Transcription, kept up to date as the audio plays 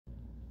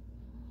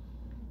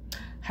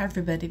Hi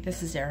everybody,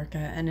 this is Erica,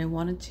 and I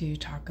wanted to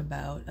talk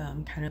about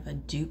kind of a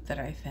dupe that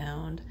I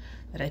found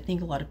that I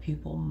think a lot of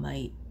people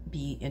might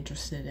be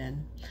interested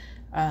in.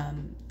 I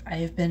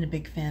have been a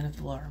big fan of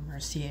the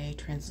Mercier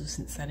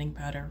translucent setting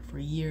powder for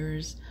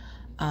years,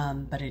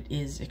 but it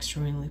is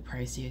extremely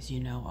pricey. As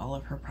you know, all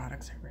of her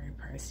products are very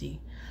pricey.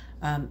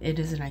 It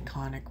is an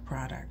iconic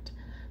product,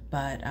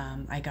 but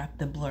I got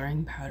the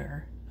blurring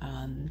powder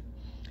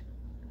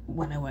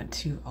when I went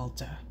to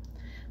Ulta.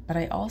 But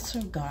I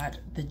also got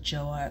the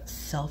Joa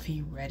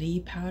Selfie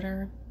Ready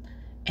powder,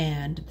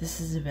 and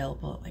this is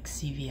available at like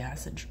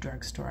CVS at your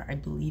drugstore. I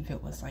believe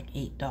it was like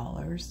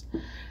 $8,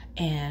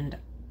 and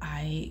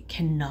I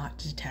cannot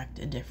detect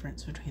a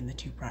difference between the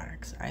two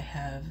products. I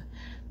have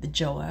the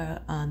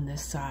Joa on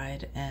this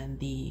side and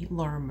the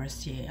Laura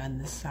Mercier on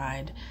this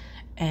side,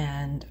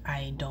 and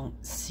I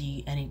don't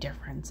see any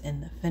difference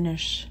in the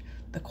finish,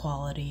 the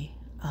quality,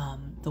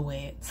 the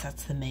way it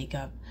sets the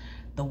makeup,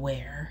 the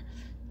wear.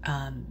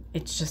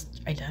 It's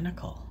just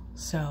identical.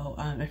 So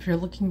if you're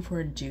looking for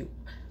a dupe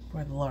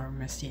for the Laura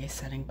Mercier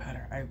setting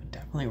powder, I would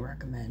definitely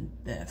recommend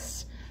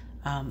this,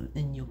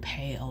 and you'll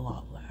pay a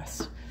lot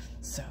less.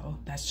 So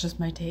that's just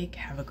my take.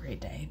 Have a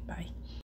great day. Bye.